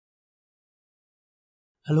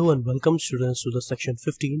Hello and welcome students to the section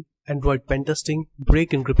 15 Android pen testing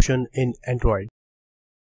break encryption in Android.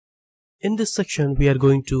 In this section we are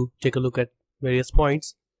going to take a look at various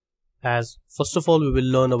points, as first of all we will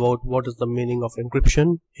learn about what is the meaning of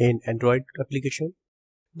encryption in Android application.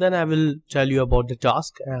 Then I will tell you about the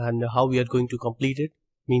task and how we are going to complete it,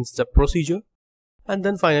 means the procedure. And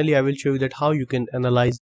then finally I will show you that how you can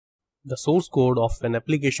analyze the source code of an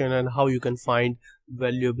application and how you can find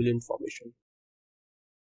valuable information.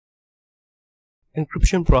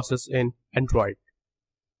 Encryption process in Android.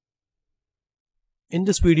 In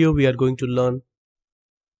this video we are going to learn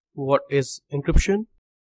what is encryption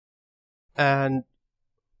and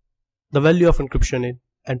the value of encryption in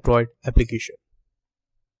Android application.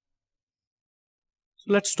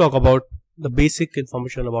 So let's talk about the basic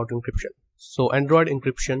information about encryption. So Android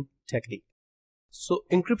encryption technique. So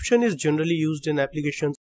encryption is generally used in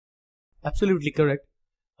applications. Absolutely correct.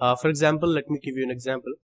 For example, let me give you an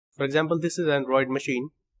example. For example, this is Android machine,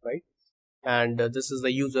 right? And this is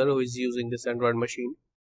the user who is using this Android machine.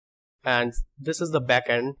 And this is the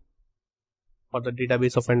backend or the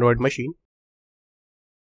database of Android machine,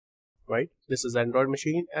 right? This is Android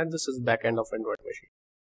machine and this is backend of Android machine.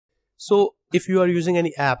 So if you are using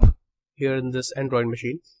any app here in this Android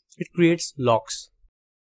machine, it creates locks,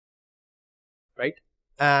 right?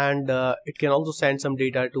 And it can also send some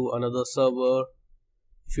data to another server.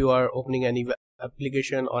 If you are opening any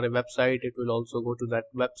application or a website, it will also go to that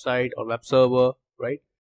website or web server, right?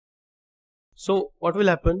 So what will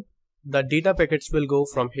happen? The data packets will go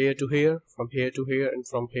from here to here, from here to here, and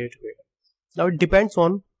from here to here. Now it depends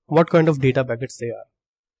on what kind of data packets they are.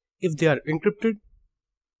 If they are encrypted,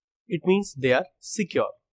 it means they are secure.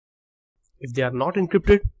 If they are not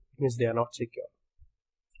encrypted, it means they are not secure.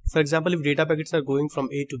 For example, if data packets are going from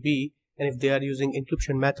A to B and if they are using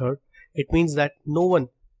encryption method, it means that no one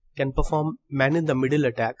can perform man-in-the-middle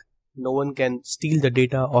attack. No one can steal the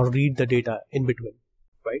data or read the data in between,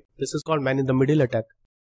 right? This is called man-in-the-middle attack.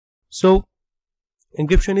 So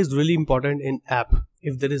encryption is really important in app.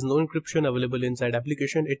 If there is no encryption available inside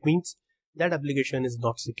application, it means that application is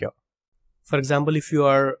not secure. For example, if you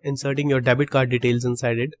are inserting your debit card details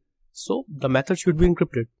inside it, so the method should be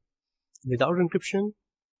encrypted. Without encryption,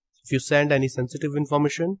 if you send any sensitive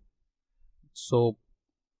information, so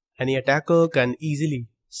any attacker can easily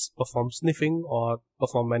perform sniffing or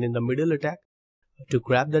perform man-in-the-middle attack to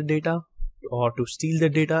grab the data or to steal the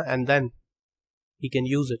data, and then he can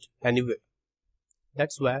use it anywhere.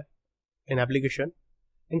 That's why in application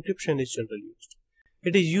encryption is generally used.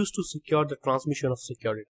 It is used to secure the transmission of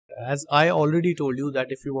security. As I already told you that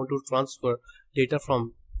if you want to transfer data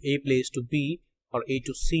from A place to B or A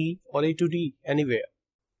to C or A to D anywhere,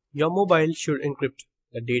 your mobile should encrypt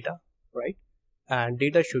the data, right? And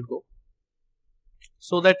data should go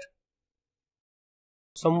so that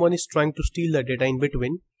someone is trying to steal the data in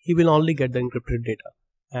between, he will only get the encrypted data.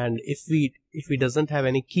 And if he doesn't have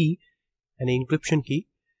any key, any encryption key,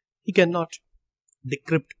 he cannot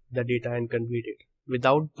decrypt the data and convey it.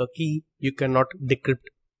 Without the key, you cannot decrypt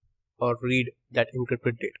or read that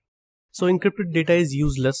encrypted data. So encrypted data is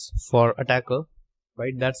useless for attacker,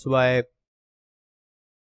 right? That's why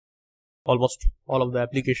almost all of the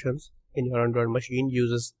applications in your Android machine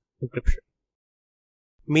uses encryption.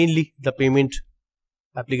 Mainly the payment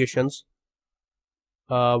applications,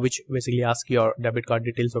 which basically ask your debit card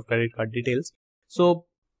details or credit card details. So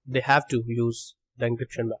they have to use the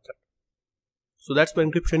encryption method. So that's why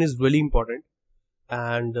encryption is really important.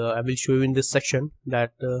 And I will show you in this section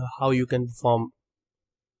that how you can perform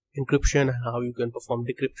encryption and how you can perform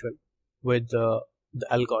decryption with the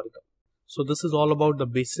algorithm. So this is all about the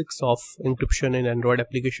basics of encryption in Android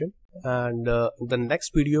application. And in the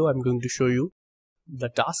next video, I'm going to show you the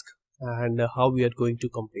task and how we are going to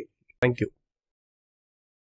complete it. Thank you.